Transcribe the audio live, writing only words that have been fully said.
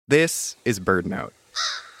This is BirdNote.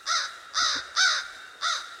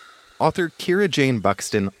 Author Kira Jane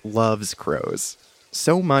Buxton loves crows,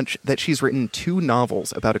 so much that she's written 2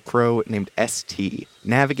 novels about a crow named S.T.,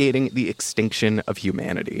 navigating the extinction of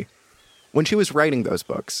humanity. When she was writing those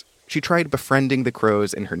books, she tried befriending the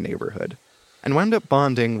crows in her neighborhood, and wound up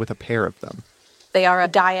bonding with a pair of them. They are a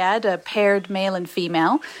dyad, a paired male and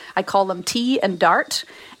female. I call them T and Dart,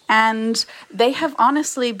 and they have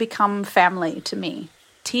honestly become family to me.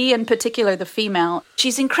 T, in particular, the female,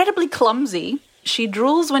 she's incredibly clumsy. She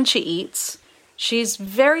drools when she eats. She's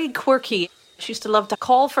very quirky. She used to love to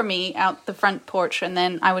call for me out the front porch, and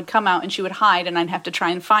then I would come out and she would hide, and I'd have to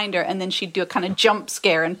try and find her, and then she'd do a kind of jump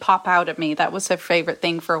scare and pop out at me. That was her favorite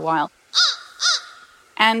thing for a while.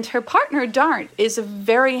 And her partner, Dart, is a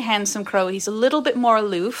very handsome crow. He's a little bit more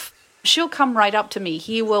aloof. She'll come right up to me.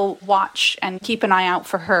 He will watch and keep an eye out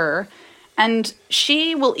for her, and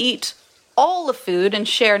she will eat all the food and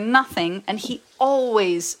share nothing, and he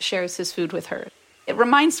always shares his food with her. It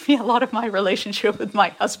reminds me a lot of my relationship with my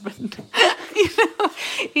husband.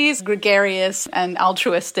 He's gregarious and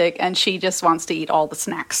altruistic, and she just wants to eat all the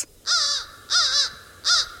snacks.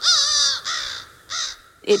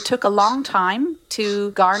 It took a long time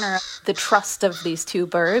to garner the trust of these 2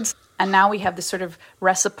 birds, and now we have this sort of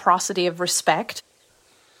reciprocity of respect.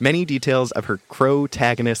 Many details of her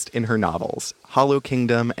crow-tagonist in her novels, Hollow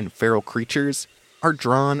Kingdom and Feral Creatures, are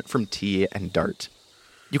drawn from T and Dart.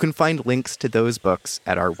 You can find links to those books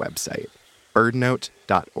at our website,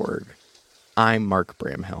 birdnote.org. I'm Mark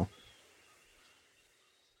Bramhill.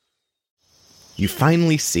 You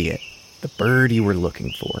finally see it, the bird you were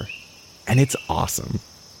looking for. And it's awesome.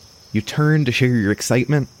 You turn to share your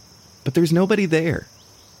excitement, but there's nobody there.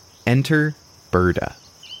 Enter Birda.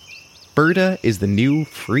 Birda is the new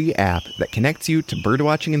free app that connects you to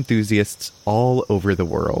birdwatching enthusiasts all over the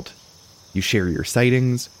world. You share your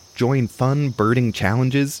sightings, join fun birding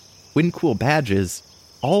challenges, win cool badges,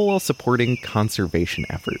 all while supporting conservation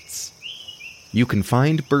efforts. You can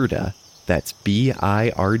find Birda, that's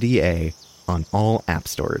Birda, on all app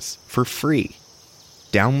stores for free.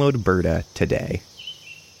 Download Birda today.